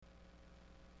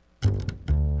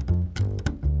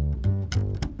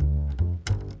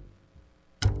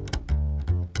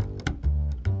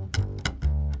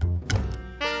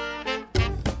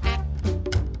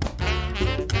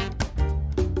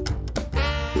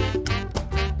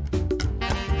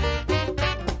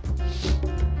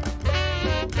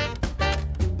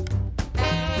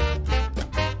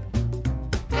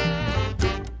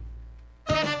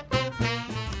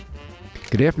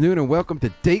Good afternoon and welcome to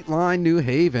Dateline New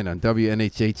Haven on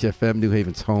WNHH FM, New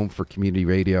Haven's home for community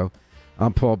radio.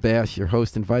 I'm Paul Bash, your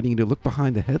host, inviting you to look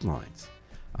behind the headlines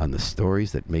on the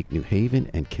stories that make New Haven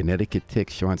and Connecticut tick.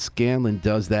 Sean Scanlon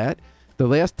does that. The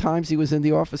last times he was in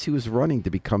the office, he was running to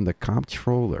become the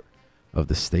Comptroller of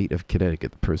the state of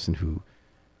Connecticut, the person who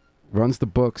runs the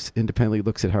books, independently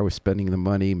looks at how we're spending the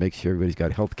money, makes sure everybody's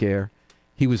got health care.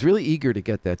 He was really eager to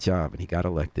get that job, and he got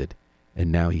elected. And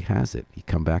now he has it. He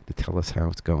come back to tell us how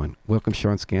it's going. Welcome,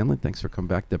 Sean Scanlon. Thanks for coming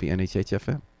back, WNHH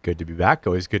FM. Good to be back.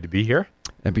 Always good to be here.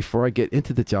 And before I get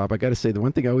into the job, I got to say, the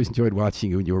one thing I always enjoyed watching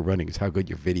you when you were running is how good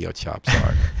your video chops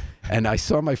are. And I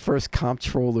saw my first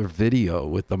Comptroller video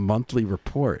with the monthly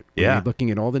report. Yeah. You're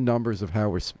looking at all the numbers of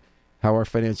how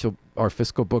our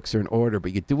fiscal books are in order,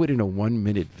 but you do it in a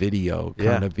 1-minute video,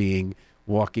 kind of being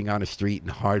walking on a street in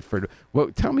Hartford.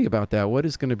 Tell me about that. What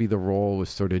is going to be the role with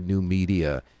sort of new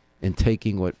media in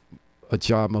taking what a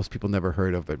job most people never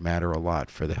heard of but matter a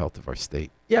lot for the health of our state?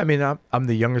 Yeah, I mean, I'm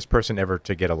the youngest person ever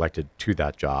to get elected to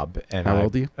that job. And how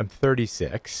old are you? I'm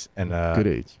 36. And good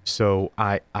age. So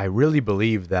I really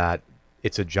believe that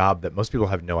it's a job that most people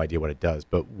have no idea what it does,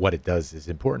 but what it does is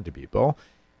important to people.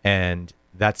 And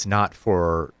that's not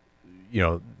for,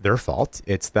 their fault.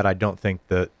 It's that I don't think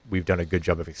that we've done a good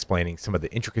job of explaining some of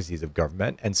the intricacies of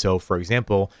government. And so, for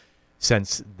example,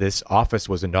 since this office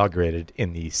was inaugurated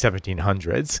in the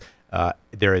 1700s,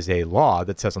 there is a law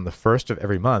that says on the first of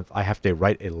every month, I have to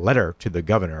write a letter to the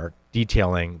governor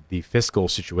detailing the fiscal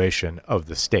situation of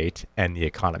the state and the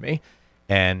economy.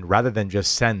 And rather than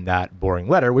just send that boring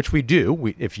letter, which we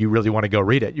do, if you really want to go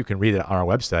read it, you can read it on our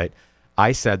website.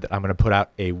 I said that I'm going to put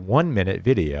out a 1-minute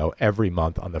video every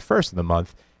month on the first of the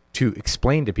month to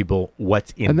explain to people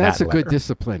what's in that letter. And that's a good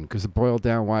discipline, because it boiled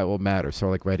down why it will matter. So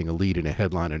like writing a lead in a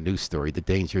headline, a news story, the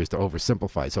danger is to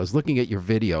oversimplify. So I was looking at your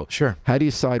video. Sure. How do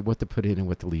you decide what to put in and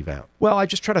what to leave out? Well, I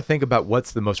just try to think about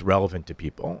what's the most relevant to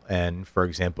people. And for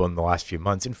example, in the last few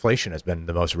months, inflation has been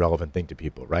the most relevant thing to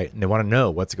people, right? And they want to know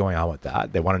what's going on with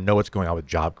that. They want to know what's going on with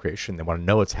job creation. They want to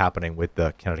know what's happening with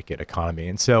the Connecticut economy.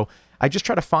 And so I just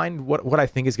try to find what I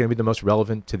think is going to be the most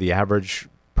relevant to the average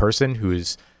person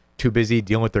who's too busy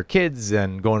dealing with their kids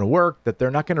and going to work, that they're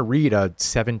not going to read a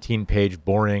 17-page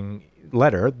boring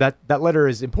letter. That letter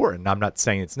is important. I'm not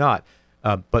saying it's not,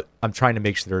 but I'm trying to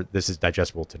make sure this is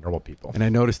digestible to normal people. And I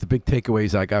noticed the big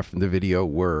takeaways I got from the video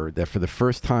were that for the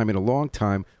first time in a long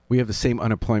time, we have the same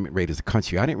unemployment rate as a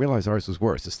country. I didn't realize ours was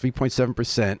worse. It's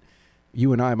 3.7%.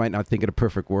 You and I might not think in a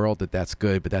perfect world that that's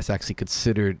good, but that's actually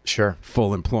considered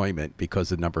full employment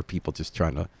because of the number of people just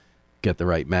trying to get the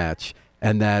right match.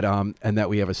 And that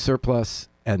we have a surplus,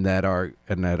 and that our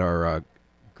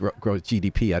gross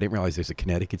GDP. I didn't realize there's a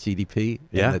Connecticut GDP.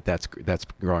 Yeah, and that's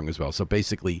growing as well. So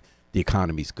basically, the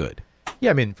economy's good.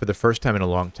 Yeah, I mean, for the first time in a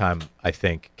long time, I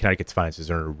think Connecticut's finances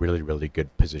are in a really, really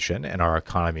good position, and our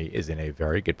economy is in a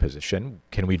very good position.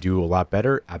 Can we do a lot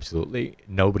better? Absolutely.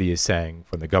 Nobody is saying,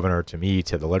 from the governor to me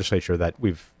to the legislature, that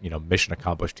we've mission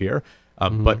accomplished here.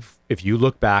 But if you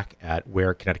look back at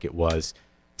where Connecticut was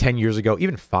 10 years ago,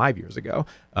 even 5 years ago,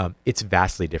 it's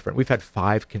vastly different. We've had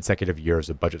 5 consecutive years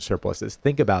of budget surpluses.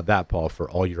 Think about that, Paul, for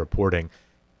all your reporting.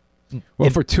 Well,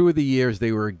 for 2 of the years,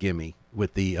 they were a gimme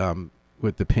with the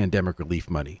pandemic relief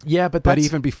money. Yeah, but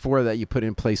even before that, you put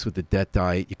in place with the debt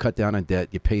diet, you cut down on debt,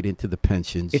 you paid into the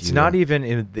pensions. It's not even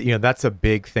in, that's a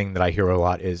big thing that I hear a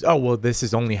lot is, oh, well, this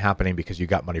is only happening because you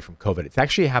got money from COVID. It's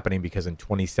actually happening because in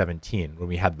 2017, when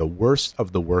we had the worst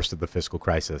of the fiscal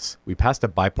crisis, we passed a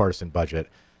bipartisan budget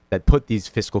that put these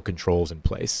fiscal controls in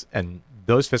place. And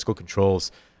those fiscal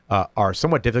controls are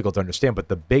somewhat difficult to understand, but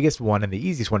the biggest one and the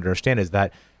easiest one to understand is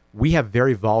that we have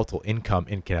very volatile income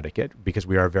in Connecticut because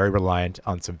we are very reliant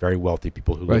on some very wealthy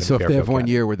people who live in Fairfield. So if they have 1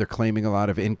 County. year where they're claiming a lot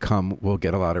of income, we'll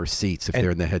get a lot of receipts if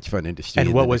they're in the hedge fund industry.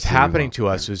 And what was happening to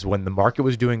us is when the market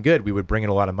was doing good, we would bring in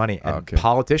a lot of money, and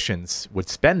politicians would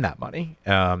spend that money,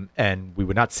 and we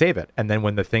would not save it. And then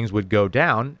when the things would go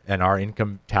down and our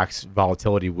income tax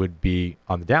volatility would be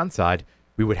on the downside,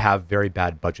 we would have very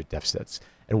bad budget deficits.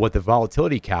 And what the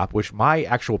volatility cap, which my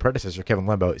actual predecessor, Kevin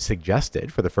Lembo,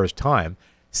 suggested for the first time,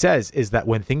 says is that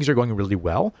when things are going really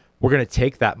well, we're going to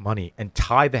take that money and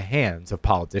tie the hands of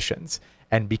politicians.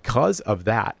 And because of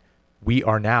that, we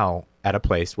are now at a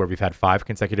place where we've had 5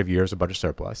 consecutive years of budget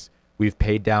surplus. We've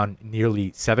paid down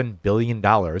nearly $7 billion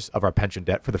of our pension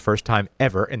debt for the first time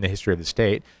ever in the history of the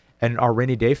state. And our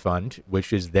rainy day fund,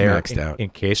 which is there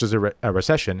in case there's a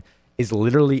recession, is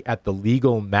literally at the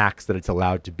legal max that it's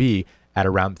allowed to be at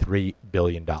around $3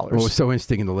 billion. Well, it was so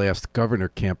interesting in the last governor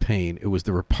campaign. It was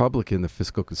the Republican, the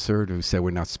fiscal conservative, who said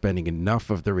we're not spending enough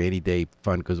of the rainy day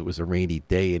fund because it was a rainy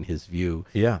day in his view.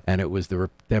 Yeah. And it was the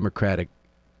Democratic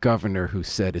governor who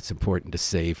said it's important to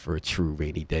save for a true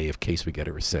rainy day in case we get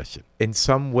a recession. In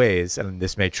some ways, and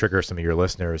this may trigger some of your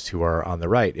listeners who are on the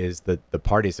right, is that the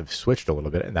parties have switched a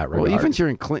little bit in that regard. Well, even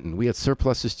during Clinton, we had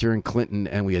surpluses during Clinton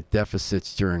and we had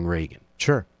deficits during Reagan.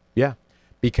 Sure. Yeah.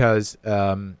 Because,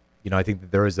 I think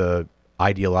that there is a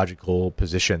ideological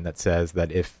position that says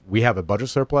that if we have a budget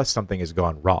surplus, something has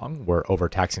gone wrong. We're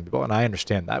overtaxing people. And I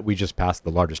understand that. We just passed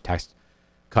the largest tax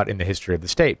cut in the history of the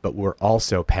state, but we're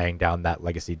also paying down that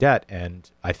legacy debt. And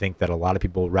I think that a lot of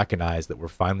people recognize that we're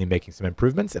finally making some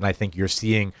improvements. And I think you're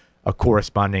seeing a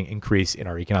corresponding increase in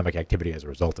our economic activity as a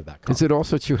result of that. Is it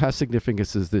also true, how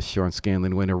significant is this, Sean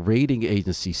Scanlon, when a rating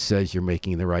agency says you're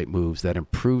making the right moves, that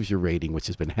improves your rating, which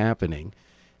has been happening,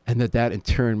 and that in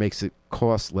turn makes it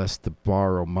cost less to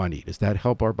borrow money? Does that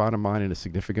help our bottom line in a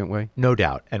significant way? No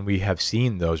doubt. And we have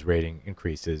seen those rating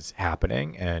increases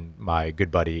happening. And my good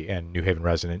buddy and New Haven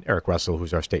resident, Eric Russell,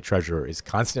 who's our state treasurer, is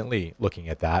constantly looking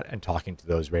at that and talking to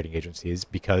those rating agencies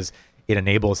because it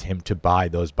enables him to buy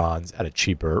those bonds at a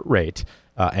cheaper rate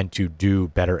and to do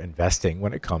better investing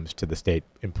when it comes to the state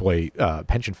employee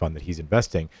pension fund that he's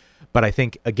investing. But I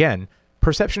think, again,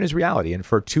 perception is reality. And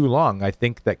for too long, I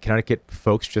think that Connecticut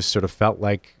folks just sort of felt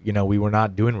like, we were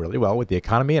not doing really well with the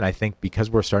economy. And I think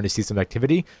because we're starting to see some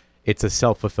activity, it's a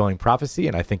self-fulfilling prophecy.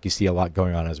 And I think you see a lot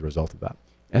going on as a result of that.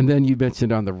 And then you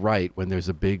mentioned on the right, when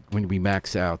we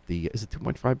max out is it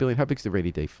 $2.5 billion? How big is the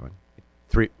rainy day fund?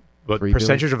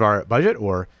 Percentage of our budget,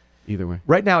 or either way?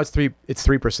 Right now it's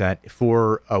 3%.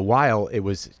 For a while, it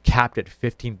was capped at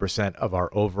 15% of our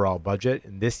overall budget.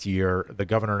 And this year, the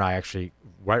governor and I actually,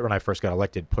 right when I first got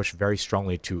elected, pushed very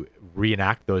strongly to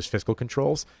reenact those fiscal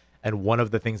controls. And one of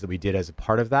the things that we did as a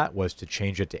part of that was to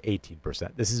change it to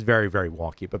 18%. This is very, very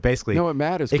wonky, but basically, no, it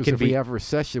matters because if we have a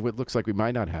recession, it looks like we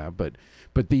might not have. But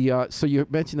so you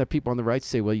mentioned that people on the right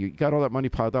say, well, you got all that money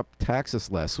piled up, tax us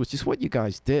less, which is what you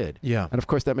guys did. Yeah. And of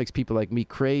course, that makes people like me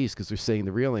crazed because they're saying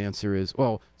the real answer is,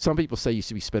 well, some people say you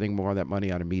should be spending more of that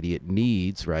money on immediate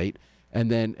needs, right?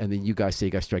 And then you guys say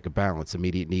you got to strike a balance,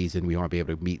 immediate needs, and we want to be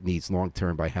able to meet needs long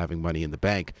term by having money in the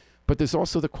bank. But there's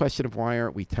also the question of why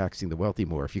aren't we taxing the wealthy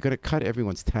more? If you're going to cut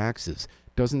everyone's taxes,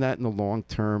 doesn't that in the long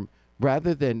term,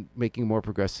 rather than making a more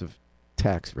progressive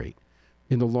tax rate,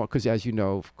 in the law, because as you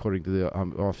know, according to the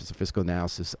Office of Fiscal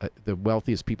Analysis, the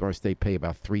wealthiest people in our state pay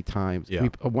about 3 times,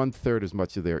 1/3 as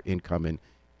much of their income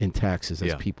in taxes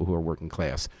as people who are working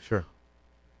class. Sure.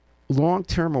 Long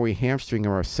term, are we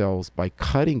hamstringing ourselves by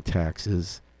cutting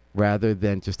taxes rather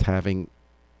than just having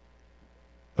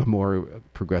a more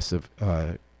progressive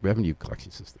revenue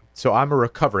collection system? So I'm a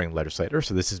recovering legislator.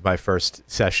 So this is my first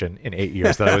session in 8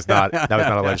 years that I was not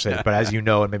a legislator. But as you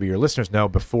know, and maybe your listeners know,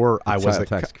 before I was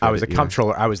a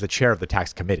comptroller, I was the chair of the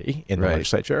tax committee in the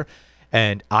legislature.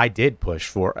 And I did push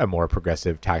for a more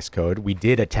progressive tax code. We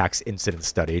did a tax incidence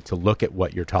study to look at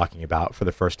what you're talking about for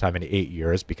the first time in 8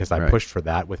 years, because I pushed for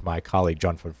that with my colleague,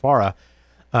 John Fonfara,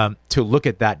 to look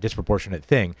at that disproportionate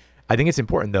thing. I think it's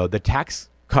important, though, the tax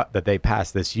cut that they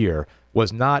passed this year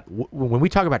was not, when we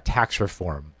talk about tax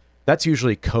reform, that's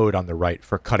usually code on the right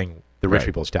for cutting the rich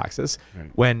people's taxes. Right.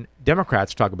 When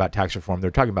Democrats talk about tax reform, they're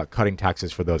talking about cutting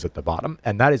taxes for those at the bottom.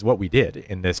 And that is what we did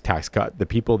in this tax cut. The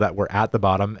people that were at the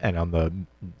bottom and on the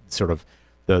sort of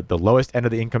the lowest end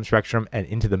of the income spectrum and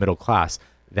into the middle class,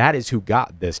 that is who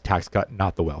got this tax cut,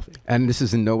 not the wealthy. And this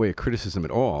is in no way a criticism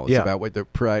at all. It's about what the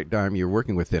paradigm you're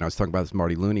working within. I was talking about this with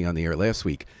Marty Looney on the air last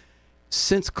week.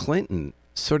 Since Clinton,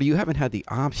 sort of you haven't had the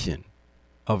option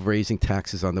of raising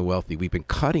taxes on the wealthy. We've been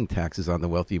cutting taxes on the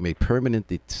wealthy. You made permanent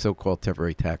the so-called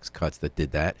temporary tax cuts that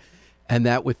did that. And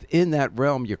that within that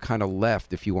realm, you're kind of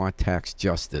left, if you want tax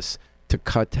justice, to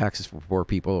cut taxes for poor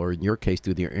people, or in your case,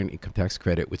 do the earned income tax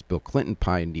credit, which Bill Clinton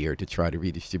pioneered to try to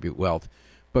redistribute wealth.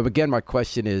 But again, my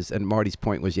question is, and Marty's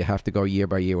point was, you have to go year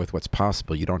by year with what's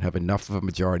possible. You don't have enough of a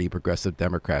majority of progressive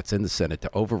Democrats in the Senate to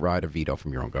override a veto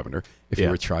from your own governor if you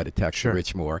were to try to tax the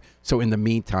rich more. So in the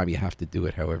meantime, you have to do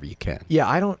it however you can. Yeah,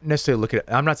 I don't necessarily look at it.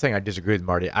 I'm not saying I disagree with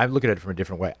Marty. I look at it from a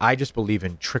different way. I just believe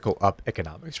in trickle-up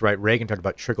economics, right? Reagan talked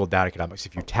about trickle-down economics.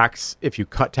 If you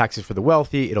cut taxes for the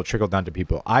wealthy, it'll trickle down to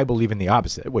people. I believe in the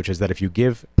opposite, which is that if you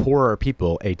give poorer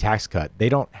people a tax cut, they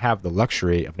don't have the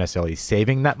luxury of necessarily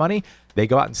saving that money. They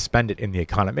go out and spend it in the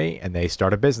economy, and they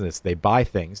start a business. They buy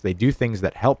things. They do things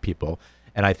that help people.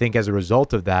 And I think as a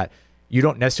result of that, you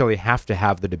don't necessarily have to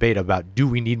have the debate about, do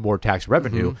we need more tax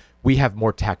revenue? Mm-hmm. We have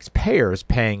more taxpayers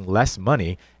paying less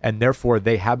money, and therefore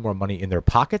they have more money in their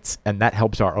pockets, and that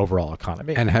helps our overall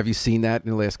economy. And have you seen that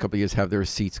in the last couple of years? Have their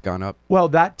receipts gone up? Well,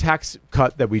 that tax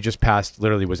cut that we just passed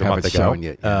literally was a month ago.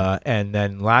 Yet, and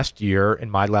then last year, in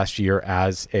my last year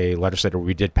as a legislator,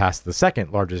 we did pass the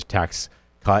second largest tax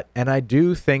cut. And I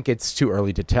do think it's too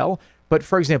early to tell. But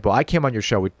for example, I came on your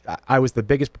show. I was the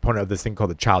biggest proponent of this thing called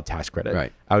the child tax credit.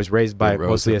 Right. I was raised by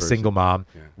mostly a single mom.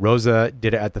 Yeah. Rosa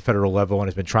did it at the federal level and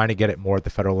has been trying to get it more at the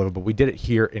federal level. But we did it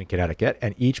here in Connecticut.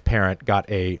 And each parent got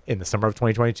in the summer of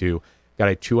 2022, got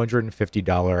a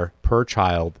 $250 per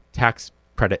child tax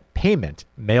credit payment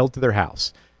mailed to their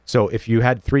house. So if you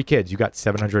had 3 kids, you got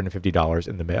 $750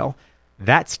 in the mail.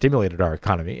 That stimulated our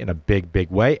economy in a big, big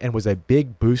way and was a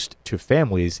big boost to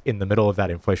families in the middle of that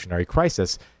inflationary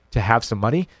crisis to have some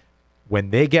money. When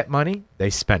they get money, they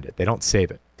spend it. They don't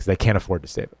save it because they can't afford to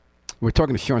save it. We're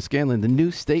talking to Sean Scanlon, the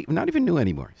new state, not even new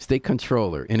anymore, state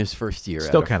controller in his first year.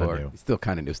 Still kind of new. Still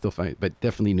kind of new, still fine, but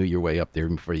definitely knew your way up there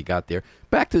before you got there.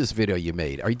 Back to this video you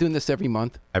made. Are you doing this every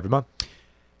month? Every month.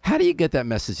 How do you get that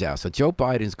message out? So Joe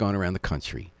Biden's gone around the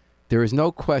country. There is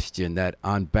no question that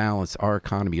on balance, our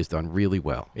economy has done really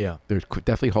well. Yeah. There's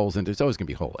definitely holes in. There's always going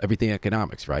to be holes. Everything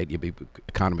economics, right?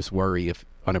 Economists worry if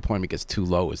unemployment gets too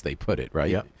low, as they put it, right?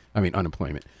 Yeah. I mean,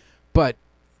 unemployment. But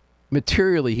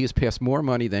materially, he has passed more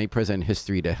money than any president in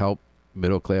history to help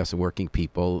middle class and working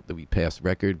people. That we passed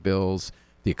record bills.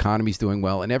 The economy's doing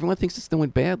well. And everyone thinks it's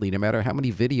doing badly, no matter how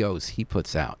many videos he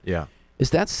puts out. Yeah. Is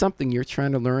that something you're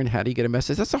trying to learn? How do you get a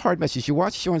message? That's a hard message. You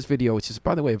watch Sean's video, which is,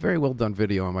 by the way, a very well done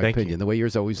video, in my opinion, the way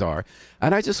yours always are.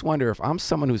 And I just wonder if I'm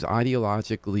someone who's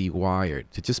ideologically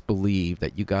wired to just believe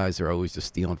that you guys are always just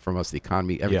stealing from us. The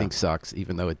economy, everything sucks,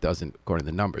 even though it doesn't, according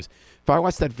to the numbers. If I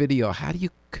watch that video, how do you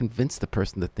convince the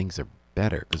person that things are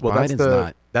better? Because Biden's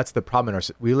not. That's the problem.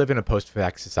 We live in a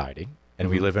post-fact society, and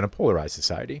we live in a polarized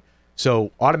society.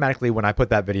 So automatically, when I put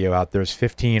that video out, there's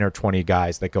 15 or 20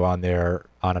 guys that go on there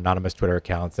on anonymous Twitter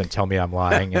accounts and tell me I'm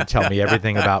lying and tell me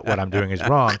everything about what I'm doing is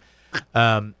wrong.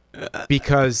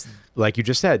 Because, like you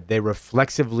just said, they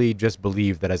reflexively just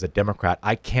believe that as a Democrat,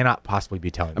 I cannot possibly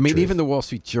be telling the truth. Even the Wall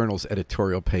Street Journal's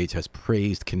editorial page has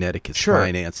praised Connecticut's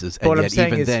finances, and yet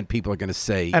even then people are going to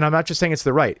say... And I'm not just saying it's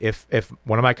the right. If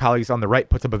one of my colleagues on the right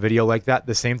puts up a video like that,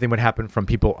 the same thing would happen from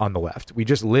people on the left. We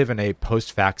just live in a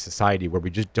post-fact society where we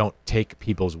just don't take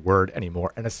people's word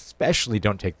anymore, and especially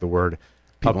don't take the word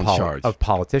of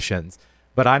politicians.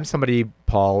 But I'm somebody,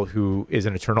 Paul, who is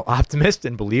an eternal optimist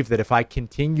and believe that if I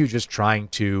continue just trying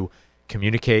to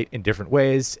communicate in different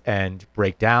ways and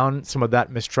break down some of that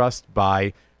mistrust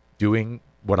by doing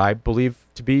what I believe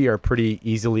to be are pretty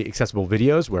easily accessible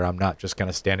videos where I'm not just kind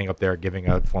of standing up there giving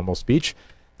a formal speech,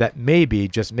 that maybe,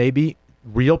 just maybe,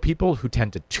 real people who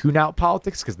tend to tune out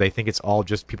politics because they think it's all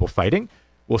just people fighting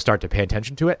will start to pay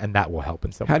attention to it, and that will help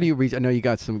in some way. How do you reach? I know you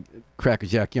got some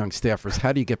crackerjack young staffers.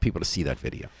 How do you get people to see that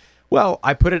video? Well,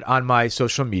 I put it on my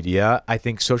social media. I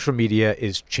think social media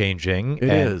is changing. It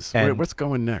is. What's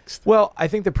going next? Well, I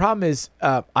think the problem is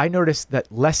I noticed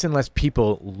that less and less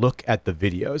people look at the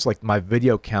videos. Like my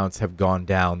video counts have gone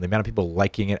down, the amount of people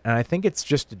liking it. And I think it's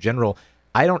just a general,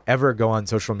 I don't ever go on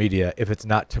social media if it's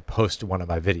not to post one of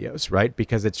my videos, right?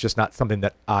 Because it's just not something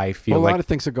that I feel like. A lot of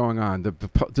things are going on.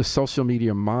 The social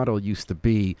media model used to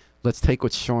be, let's take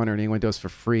what Sean or anyone does for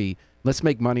free. Let's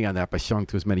make money on that by showing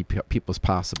to as many people as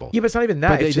possible. Yeah, but it's not even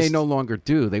that. But they no longer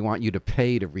do. They want you to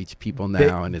pay to reach people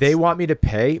now. They want me to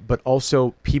pay, but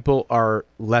also people are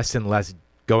less and less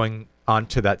going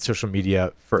onto that social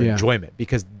media for enjoyment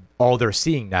because all they're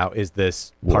seeing now is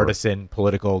this partisan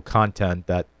political content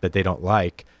that they don't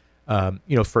like.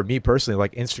 For me personally,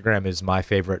 like Instagram is my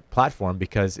favorite platform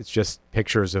because it's just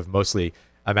pictures of mostly...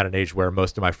 I'm at an age where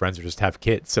most of my friends just have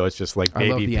kids, so it's just like baby pics. I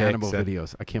love the animal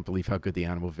videos. I can't believe how good the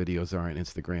animal videos are on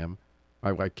Instagram.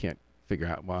 I can't figure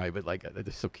out why, but like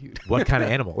they're so cute. What kind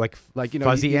of animal? Like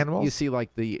fuzzy animals? You see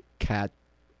like the cat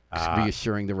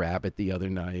reassuring the rabbit the other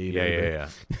night. Yeah.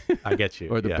 I get you.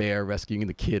 Or the bear rescuing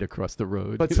the kid across the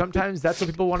road. But sometimes that's what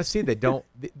people want to see. They don't.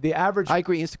 The average. I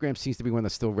agree. Instagram seems to be one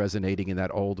that's still resonating in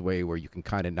that old way where you can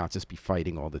kind of not just be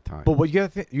fighting all the time. But what you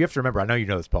have to remember. I know you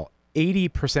know this, Paul.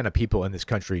 80% of people in this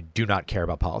country do not care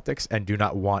about politics and do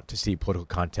not want to see political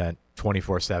content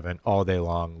 24/7 all day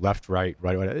long, left, right.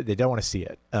 They don't want to see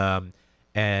it.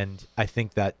 And I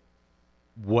think that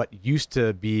what used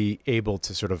to be able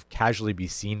to sort of casually be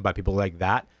seen by people like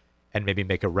that and maybe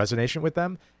make a resonation with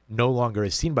them no longer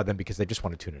is seen by them because they just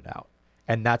want to tune it out.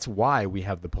 And that's why we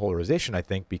have the polarization, I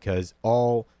think, because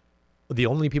the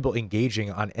only people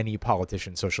engaging on any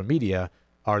politician's social media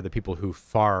are the people who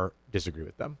far disagree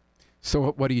with them.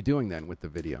 So what are you doing then with the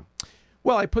video?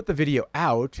 Well, I put the video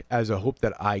out as a hope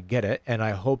that I get it, and I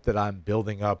hope that I'm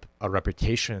building up a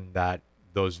reputation that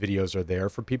those videos are there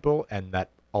for people and that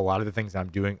a lot of the things I'm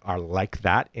doing are like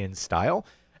that in style.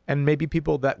 And maybe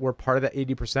people that were part of that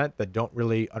 80% that don't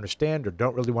really understand or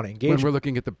don't really want to engage. When we're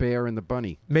looking at the bear and the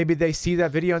bunny. Maybe they see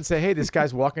that video and say, hey, this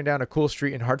guy's walking down a cool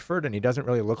street in Hartford and he doesn't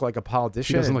really look like a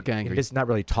politician. He doesn't look angry. He's not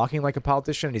really talking like a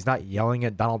politician. And he's not yelling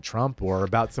at Donald Trump or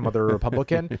about some other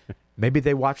Republican. Maybe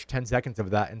they watch 10 seconds of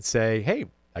that and say, hey,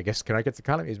 I guess Connecticut's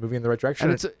economy is moving in the right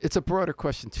direction. And it's a broader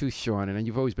question too, Sean, and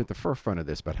you've always been at the forefront of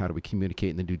this about how do we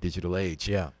communicate in the new digital age.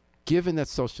 Yeah. Given that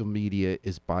social media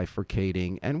is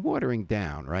bifurcating and watering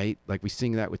down, right? Like we're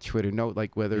seeing that with Twitter. No,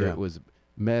 like whether it was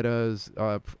Meta's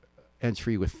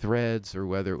entry with Threads or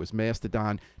whether it was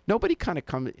Mastodon, nobody kind of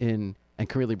come in and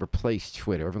can really replace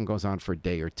Twitter. Everyone goes on for a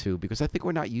day or two because I think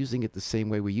we're not using it the same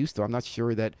way we used to. I'm not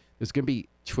sure that there's going to be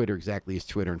Twitter exactly as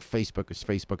Twitter and Facebook as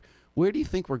Facebook. Where do you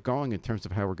think we're going in terms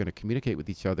of how we're going to communicate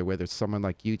with each other, whether it's someone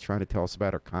like you trying to tell us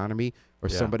about our economy or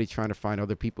somebody trying to find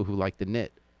other people who like to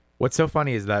knit? What's so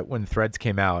funny is that when Threads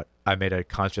came out, I made a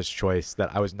conscious choice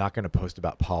that I was not going to post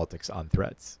about politics on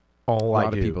Threads. A lot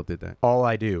of people did that. All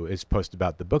I do is post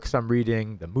about the books I'm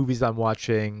reading, the movies I'm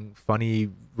watching, funny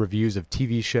reviews of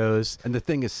TV shows. And the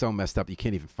thing is so messed up, you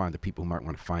can't even find the people who might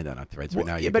want to find that on Threads. Well,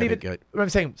 right now, you're going to get I'm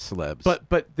saying celebs.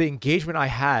 But the engagement I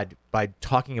had by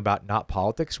talking about not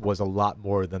politics was a lot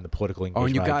more than the political engagement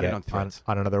and you got I get it on Threads.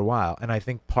 On another while. And I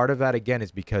think part of that, again,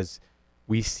 is because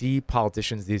we see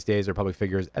politicians these days or public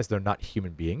figures as they're not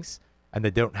human beings and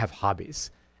they don't have hobbies.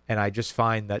 And I just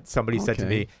find that somebody said to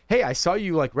me, hey, I saw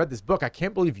you read this book. I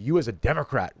can't believe you as a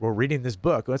Democrat were reading this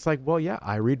book. Well, it's like, well, yeah,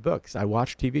 I read books. I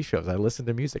watch TV shows. I listen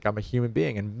to music. I'm a human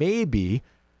being. And maybe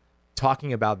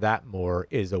talking about that more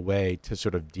is a way to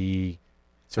sort of and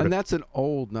that's an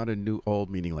old, not a new old,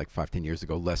 meaning like 5-10 years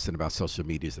ago, lesson about social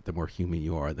media is that the more human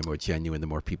you are, the more genuine, the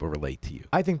more people relate to you.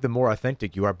 I think the more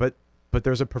authentic you are, but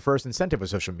there's a perverse incentive with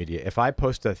social media. If I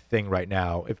post a thing right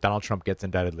now, if Donald Trump gets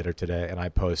indicted later today and I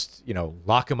post,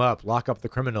 lock him up, lock up the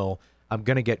criminal, I'm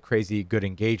going to get crazy good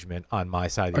engagement on my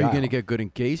side of the aisle. Are you going to get good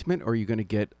engagement or are you going to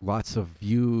get lots of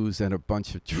views and a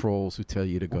bunch of trolls who tell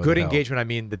you to go Good to hell? Engagement, I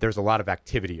mean that there's a lot of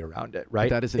activity around it, right?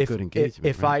 But that isn't good engagement.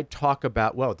 If I talk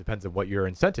about, well, it depends on what your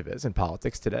incentive is in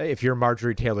politics today. If you're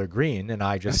Marjorie Taylor Greene and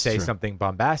I just say something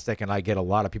bombastic and I get a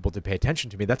lot of people to pay attention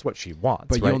to me, that's what she wants.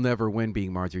 But you'll never win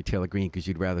being Marjorie Taylor Greene because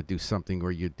you'd rather do something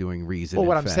where you're doing reason. Well,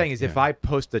 what I'm saying is if I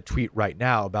post a tweet right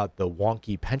now about the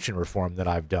wonky pension reform that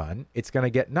I've done, it's going to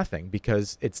get nothing because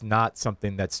it's not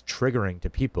something that's triggering to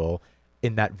people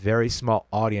in that very small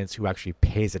audience who actually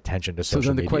pays attention to social media.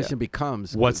 So then the question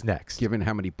becomes, what's next? Given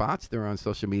how many bots there are on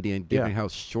social media and given how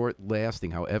short-lasting,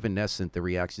 how evanescent the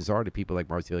reactions are to people like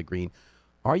Marjorie Taylor Greene,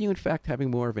 are you in fact having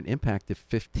more of an impact if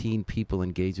 15 people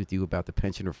engage with you about the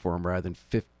pension reform rather than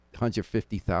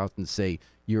 150,000 say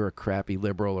you're a crappy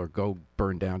liberal or go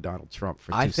burn down Donald Trump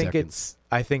for 2 seconds?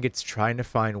 I think it's trying to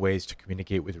find ways to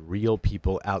communicate with real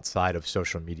people outside of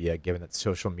social media, given that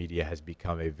social media has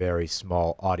become a very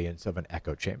small audience of an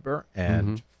echo chamber,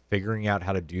 and figuring out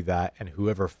how to do that. And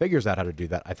whoever figures out how to do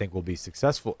that, I think will be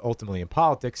successful ultimately in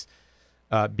politics,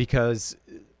 because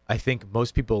I think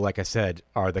most people, like I said,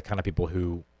 are the kind of people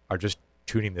who are just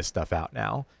tuning this stuff out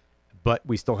now, but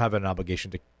we still have an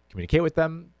obligation to communicate with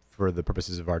them for the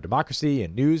purposes of our democracy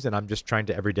and news, and I'm just trying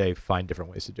to every day find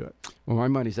different ways to do it. Well, my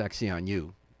money's actually on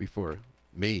you before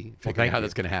me figuring out how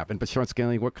that's going to happen. But Sean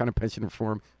Scanlon, what kind of pension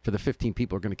reform for the 15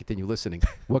 people who are going to continue listening?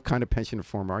 What kind of pension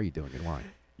reform are you doing and why?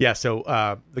 Yeah, so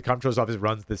the Comptroller's office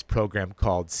runs this program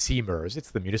called CMERS.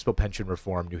 It's the Municipal Pension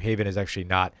Reform. New Haven is actually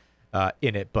not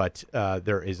in it, but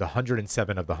there is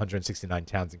 107 of the 169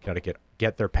 towns in Connecticut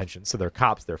get their pensions. So they're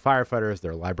cops, they're firefighters,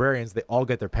 they're librarians. They all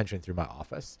get their pension through my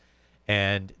office.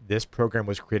 And this program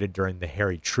was created during the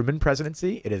Harry Truman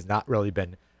presidency. It has not really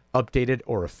been updated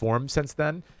or reformed since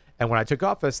then. And when I took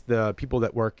office, the people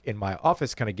that work in my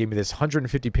office kind of gave me this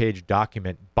 150-page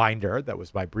document binder that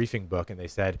was my briefing book. And they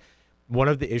said, one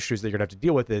of the issues that you're going to have to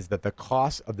deal with is that the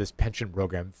cost of this pension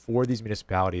program for these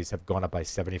municipalities have gone up by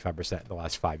 75% in the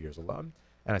last 5 years alone.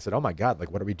 And I said, oh, my God,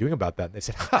 what are we doing about that? And they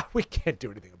said, we can't do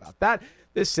anything about that.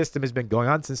 This system has been going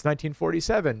on since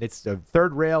 1947. It's the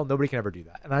third rail. Nobody can ever do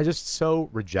that. And I just so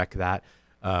reject that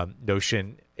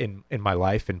notion in my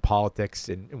life, in politics,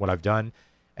 in what I've done.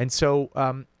 And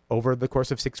so over the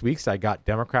course of 6 weeks, I got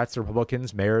Democrats,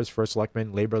 Republicans, mayors, first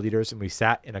selectmen, labor leaders, and we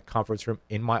sat in a conference room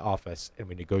in my office, and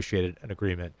we negotiated an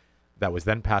agreement that was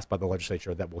then passed by the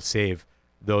legislature that will save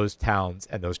those towns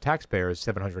and those taxpayers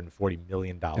 $740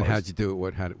 million. And how'd you do it?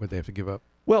 What they have to give up?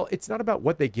 Well, it's not about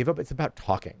what they give up. It's about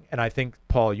talking. And I think,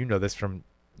 Paul, you know this from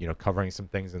covering some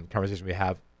things and conversations we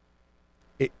have.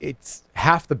 It's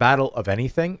half the battle of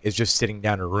anything is just sitting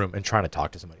down in a room and trying to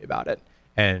talk to somebody about it.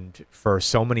 And for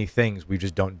so many things, we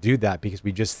just don't do that because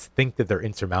we just think that they're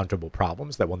insurmountable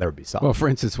problems that will never be solved. Well, for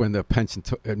instance, when the pension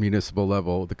at municipal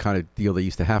level, the kind of deal they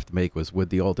used to have to make was, would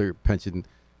the older pension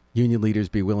union leaders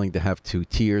be willing to have 2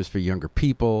 tiers for younger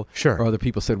people? Sure. Or other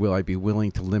people said, will I be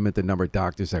willing to limit the number of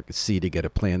doctors I could see to get a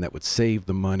plan that would save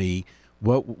the money?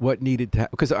 What needed to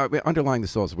because underlying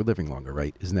this all is we're living longer,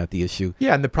 right? Isn't that the issue?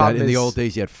 Yeah, and the problem in is, the old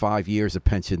days you had 5 years of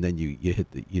pension, then you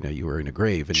hit the you were in a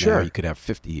grave, and sure, now you could have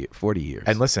 40 years.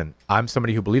 And listen, I'm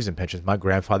somebody who believes in pensions. My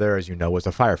grandfather, as you know, was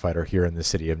a firefighter here in the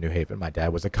city of New Haven. My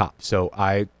dad was a cop, so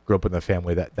I grew up in a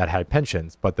family that had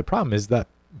pensions. But the problem is that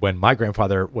when my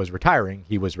grandfather was retiring,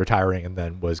 he was retiring and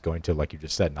then was going to, like you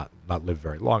just said, not live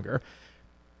very longer.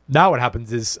 Now what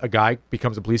happens is a guy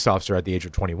becomes a police officer at the age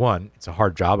of 21. It's a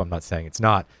hard job. I'm not saying it's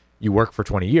not. You work for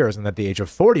 20 years, and at the age of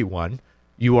 41,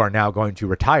 you are now going to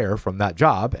retire from that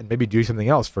job and maybe do something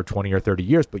else for 20 or 30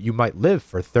 years, but you might live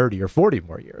for 30 or 40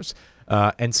 more years.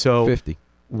 And so 50.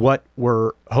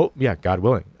 God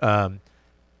willing.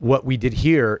 What we did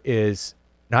here is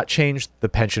not change the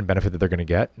pension benefit that they're going to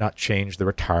get, not change the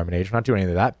retirement age, not do any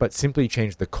of that, but simply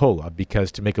change the COLA, because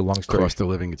to make a long story, cost of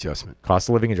living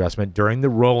adjustment during the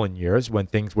Roland years when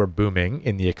things were booming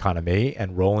in the economy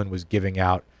and Roland was giving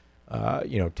out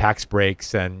tax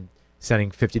breaks and sending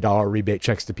 $50 rebate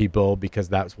checks to people because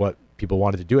that's what people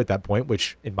wanted to do at that point,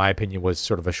 which in my opinion was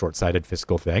sort of a short-sighted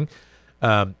fiscal thing.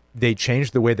 They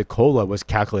changed the way the COLA was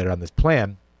calculated on this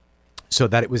plan so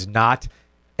that it was not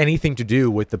anything to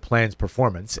do with the plan's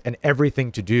performance and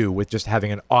everything to do with just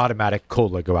having an automatic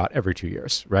COLA go out every 2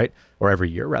 years, right? Or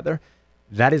every year, rather.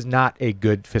 That is not a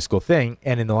good fiscal thing.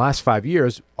 And in the last 5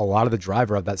 years, a lot of the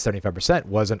driver of that 75%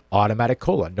 was an automatic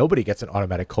COLA. Nobody gets an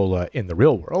automatic COLA in the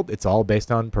real world. It's all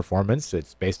based on performance.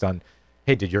 It's based on,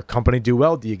 hey, did your company do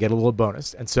well? Do you get a little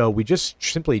bonus? And so we just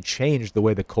simply changed the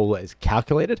way the COLA is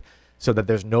calculated so that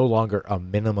there's no longer a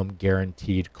minimum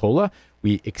guaranteed COLA.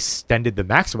 We extended the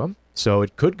maximum, so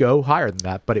it could go higher than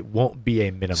that, but it won't be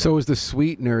a minimum. So is the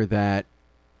sweetener that,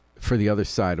 for the other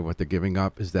side of what they're giving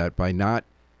up, is that by not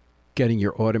getting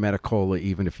your automatic COLA,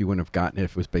 even if you wouldn't have gotten it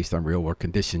if it was based on real world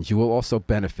conditions, you will also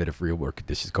benefit if real world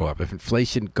conditions go up. If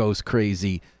inflation goes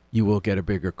crazy, you will get a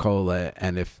bigger COLA,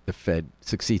 and if the Fed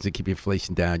succeeds in keeping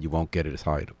inflation down, you won't get it as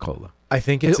high a COLA. I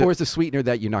think it's or is the sweetener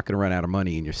that you're not going to run out of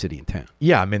money in your city and town?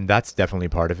 Yeah, I mean, that's definitely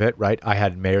part of it, right? I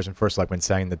had mayors and first selectmen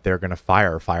saying that they're going to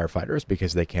fire firefighters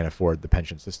because they can't afford the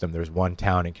pension system. There's one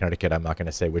town in Connecticut, I'm not going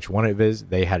to say which one it is,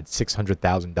 they had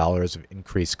 $600,000 of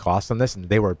increased costs on this, and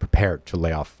they were prepared to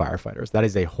lay off firefighters. That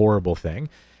is a horrible thing.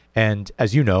 And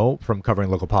as you know, from covering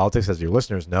local politics, as your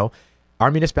listeners know, our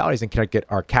municipalities in Connecticut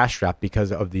are cash-strapped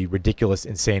because of the ridiculous,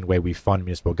 insane way we fund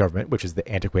municipal government, which is the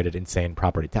antiquated, insane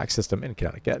property tax system in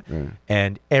Connecticut.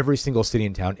 And every single city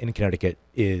and town in Connecticut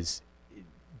is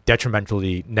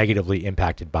detrimentally, negatively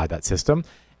impacted by that system.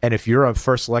 And if you're a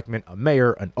first selectman, a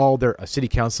mayor, an alder, a city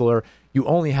councilor, you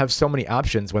only have so many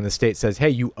options when the state says, hey,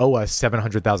 you owe us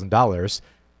 $700,000.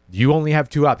 You only have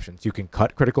 2 options. You can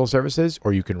cut critical services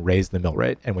or you can raise the mill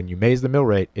rate. And when you raise the mill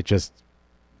rate,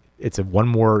 it's one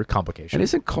more complication. And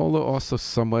isn't COLA also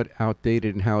somewhat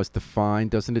outdated in how it's defined?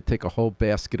 Doesn't it take a whole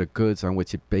basket of goods on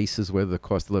which it bases whether the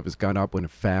cost of living has gone up, when in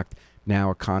fact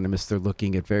now economists are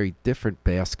looking at very different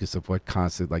baskets of what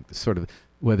constitutes, like the sort of,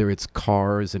 whether it's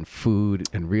cars and food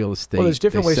and real estate. Well, there's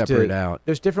different ways separate out.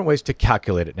 There's different ways to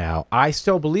calculate it now. I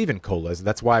still believe in COLAs.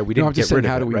 That's why we didn't get rid of it.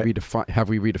 How do we redefine? Have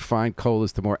we redefined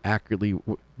COLAs to more accurately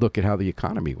look at how the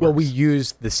economy works? Well, we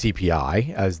use the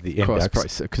CPI as the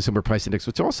index, consumer price index,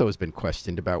 which also has been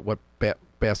questioned about what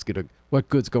basket of what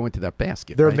goods go into that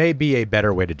basket. There right? may be a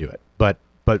better way to do it, but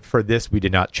for this, we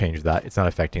did not change that. It's not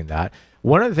affecting that.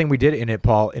 One other thing we did in it,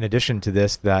 Paul, in addition to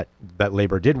this that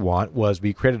labor did want, was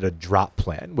we created a drop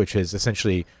plan, which is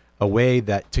essentially a way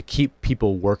that to keep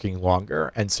people working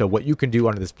longer. And so what you can do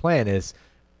under this plan is,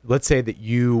 let's say that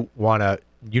you want to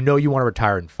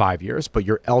retire in 5 years, but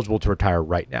you're eligible to retire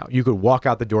right now. You could walk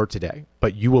out the door today,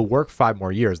 but you will work 5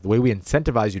 more years. The way we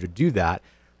incentivize you to do that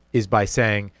is by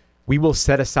saying, we will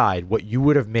set aside what you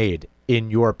would have made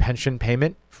in your pension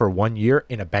payment for 1 year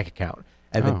in a bank account.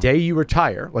 And the day you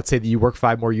retire, let's say that you work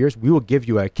 5 more years, we will give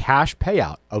you a cash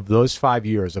payout of those 5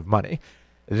 years of money.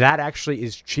 That actually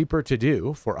is cheaper to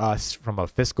do for us from a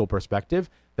fiscal perspective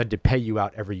than to pay you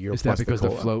out every year. Is that because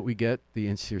the float we get, the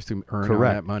insurance to earn Correct.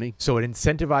 On that money? So it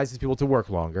incentivizes people to work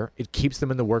longer. It keeps them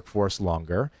in the workforce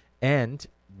longer. And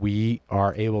we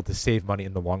are able to save money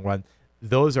in the long run.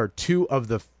 Those are 2 of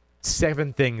the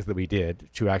 7 things that we did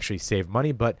to actually save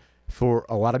money. But for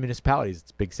a lot of municipalities,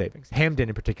 it's big savings. Hamden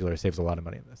in particular saves a lot of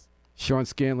money in this. Sean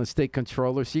Scanlon, State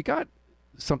Comptroller. So you got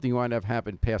something you want to have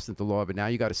happen, passed into law, but now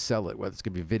you got to sell it, whether it's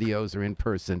going to be videos or in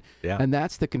person. Yeah. And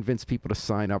that's to convince people to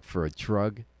sign up for a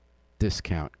drug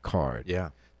discount card. Yeah.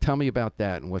 Tell me about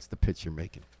that and what's the pitch you're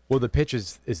making? Well, the pitch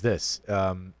is this.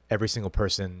 Every single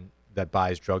person that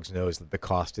buys drugs knows that the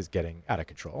cost is getting out of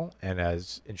control. And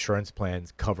as insurance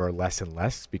plans cover less and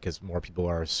less because more people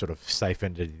are sort of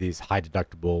siphoned into these high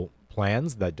deductible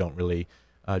plans that don't really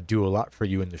do a lot for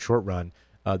you in the short run,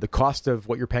 the cost of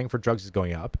what you're paying for drugs is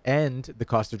going up. And the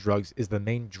cost of drugs is the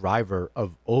main driver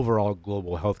of overall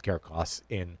global healthcare costs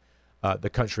in the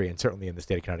country and certainly in the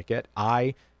state of Connecticut.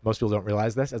 Most people don't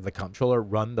realize this, as the Comptroller,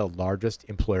 run the largest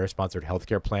employer-sponsored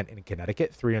healthcare plan in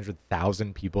Connecticut.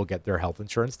 300,000 people get their health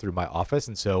insurance through my office.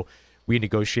 And so we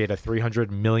negotiate a $300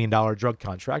 million drug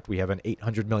contract. We have an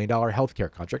 $800 million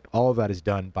healthcare contract. All of that is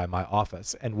done by my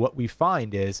office. And what we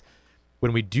find is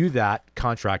when we do that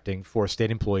contracting for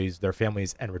state employees, their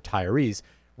families, and retirees,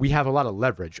 we have a lot of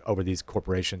leverage over these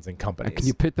corporations and companies. And can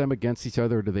you pit them against each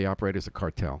other, or do they operate as a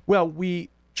cartel? Well,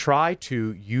 we try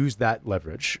to use that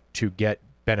leverage to get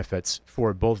benefits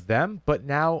for both them, but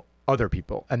now other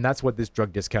people. And that's what this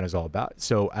drug discount is all about.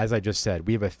 So as I just said,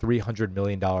 we have a $300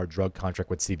 million drug contract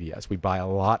with CVS. We buy a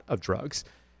lot of drugs.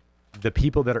 The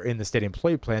people that are in the state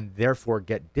employee plan therefore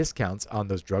get discounts on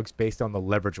those drugs based on the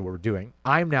leverage of what we're doing.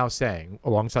 I'm now saying,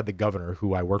 alongside the governor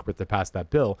who I worked with to pass that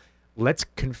bill, let's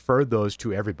confer those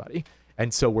to everybody.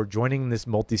 And so we're joining this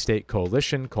multi-state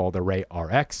coalition called Array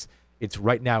RX. It's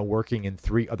right now working in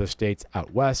 3 other states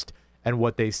out west. And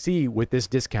what they see with this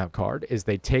discount card is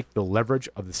they take the leverage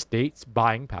of the state's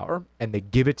buying power and they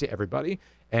give it to everybody.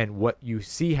 And what you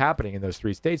see happening in those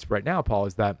 3 states right now, Paul,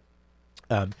 is that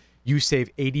you save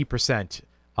 80%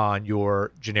 on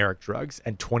your generic drugs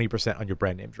and 20% on your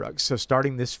brand name drugs. So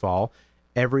starting this fall,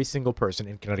 every single person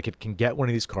in Connecticut can get one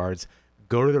of these cards,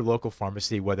 go to their local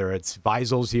pharmacy, whether it's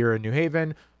Visal's here in New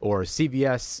Haven or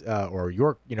CVS or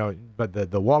York, but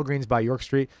the Walgreens by York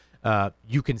Street.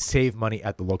 You can save money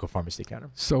at the local pharmacy counter.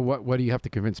 So what do you have to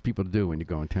convince people to do when you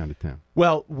go in town to town?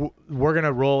 Well, we're going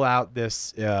to roll out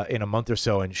this in a month or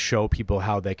so and show people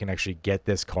how they can actually get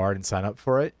this card and sign up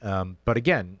for it. But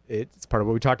again, it's part of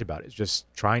what we talked about. It's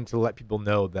just trying to let people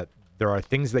know that there are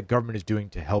things that government is doing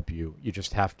to help you. You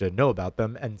just have to know about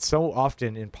them. And so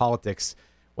often in politics,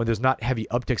 when there's not heavy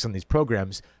upticks on these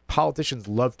programs, politicians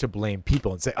love to blame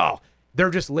people and say, oh, they're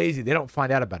just lazy. They don't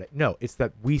find out about it. No, it's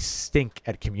that we stink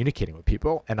at communicating with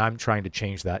people. And I'm trying to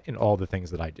change that in all the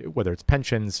things that I do, whether it's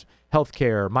pensions,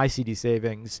 healthcare, my CD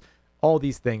savings, all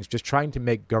these things, just trying to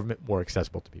make government more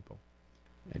accessible to people.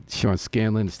 Sean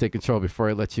Scanlon, State Control, before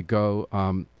I let you go,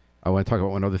 I want to talk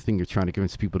about one other thing you're trying to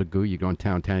convince people to do. You go in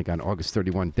town, you got an August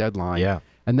 31 deadline. Yeah.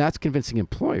 And that's convincing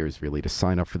employers, really, to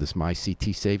sign up for this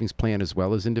MyCT savings plan as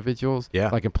well as individuals. Yeah.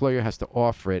 Like employer has to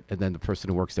offer it, and then the person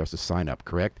who works there has to sign up,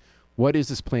 correct? What is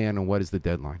this plan and what is the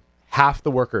deadline? Half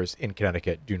the workers in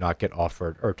Connecticut do not get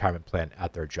offered a retirement plan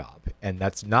at their job. And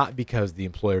that's not because the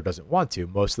employer doesn't want to.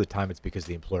 Most of the time it's because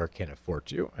the employer can't afford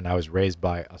to. And I was raised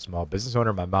by a small business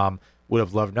owner. My mom would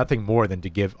have loved nothing more than to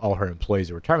give all her employees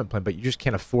a retirement plan, but you just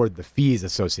can't afford the fees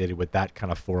associated with that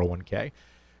kind of 401k.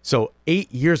 So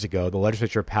 8 years ago, the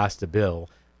legislature passed a bill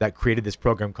that created this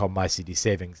program called MyCD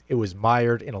Savings. It was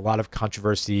mired in a lot of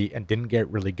controversy and didn't get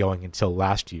really going until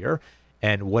last year.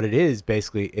 And what it is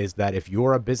basically is that if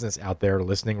you're a business out there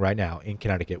listening right now in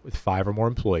Connecticut with 5 or more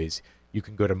employees, you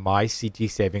can go to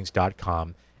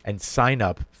myctsavings.com and sign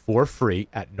up for free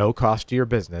at no cost to your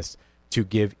business to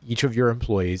give each of your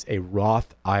employees a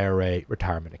Roth IRA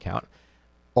retirement account.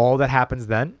 All that happens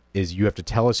then is you have to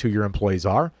tell us who your employees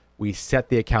are. We set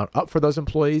the account up for those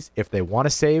employees. If they want to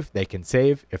save, they can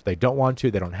save. If they don't want to,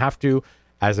 they don't have to.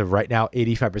 As of right now,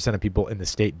 85% of people in the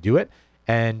state do it.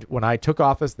 And when I took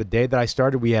office, the day that I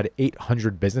started, we had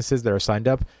 800 businesses that are signed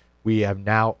up. We have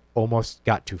now almost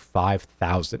got to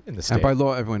 5,000 in the state. And by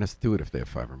law, everyone has to do it if they have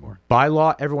 5 or more. By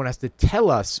law, everyone has to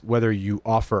tell us whether you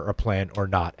offer a plan or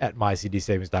not at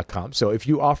mycdsavings.com. So if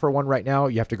you offer one right now,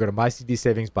 you have to go to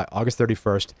mycdsavings by August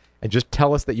 31st and just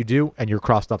tell us that you do, and you're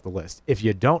crossed off the list. If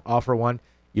you don't offer one,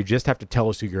 you just have to tell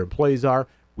us who your employees are.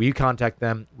 We contact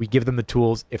them. We give them the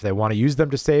tools. If they want to use them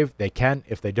to save, they can.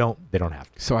 If they don't, they don't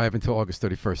have to. So I have until August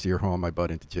 31st. You're hauling my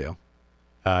butt into jail.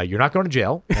 You're not going to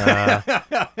jail.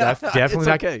 Definitely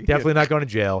not going to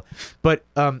jail. But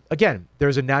again,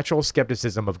 there's a natural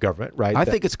skepticism of government, right? I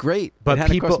think it's great. But it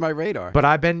hadn't crossed my radar. But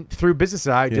I've been through businesses.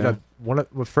 I did one of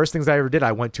the first things I ever did.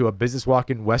 I went to a business walk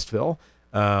in Westville.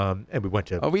 And we went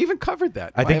to. Oh, we even covered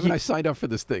that. Why haven't I signed up for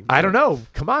this thing? I don't know.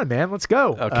 Come on, man. Let's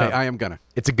go. Okay, I am gonna.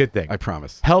 It's a good thing. I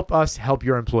promise. Help us help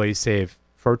your employees save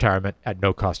for retirement at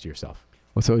no cost to yourself.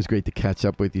 Well, it's always great to catch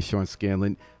up with you, Sean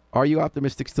Scanlon. Are you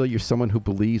optimistic still? You're someone who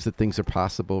believes that things are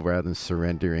possible rather than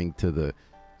surrendering to the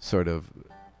sort of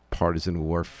partisan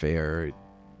warfare,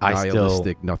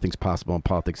 nihilistic, nothing's possible in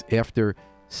politics. After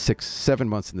 6-7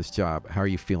 months in this job, how are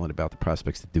you feeling about the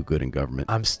prospects to do good in government?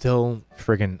 I'm still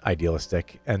friggin'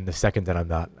 idealistic. And the second that I'm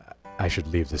not, I should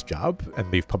leave this job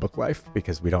and leave public life,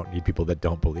 because we don't need people that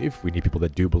don't believe. We need people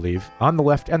that do believe, on the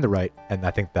left and the right. And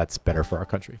I think that's better for our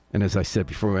country. And as I said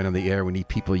before we went on the air, we need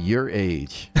people your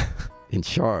age in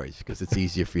charge, because it's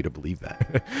easier for you to believe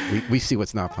that. We see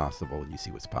what's not possible, and you see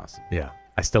what's possible. Yeah,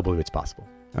 I still believe it's possible.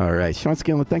 All right. Sean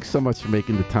Scanlon, thanks so much for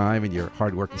making the time, and your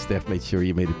hard-working staff made sure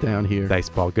you made it down here. Thanks,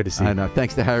 Paul. Good to see you. And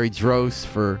thanks to Harry Drost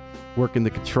for working the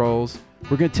controls.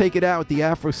 We're going to take it out with the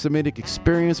Afro-Semitic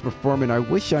Experience performing I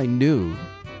Wish I Knew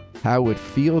How It Would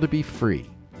Feel to Be Free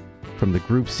from the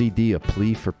group CD A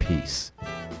Plea for Peace.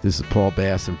 This is Paul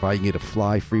Bass inviting you to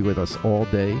fly free with us all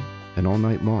day and all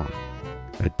night long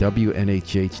at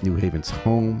WNHH New Haven's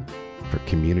home for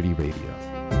community radio.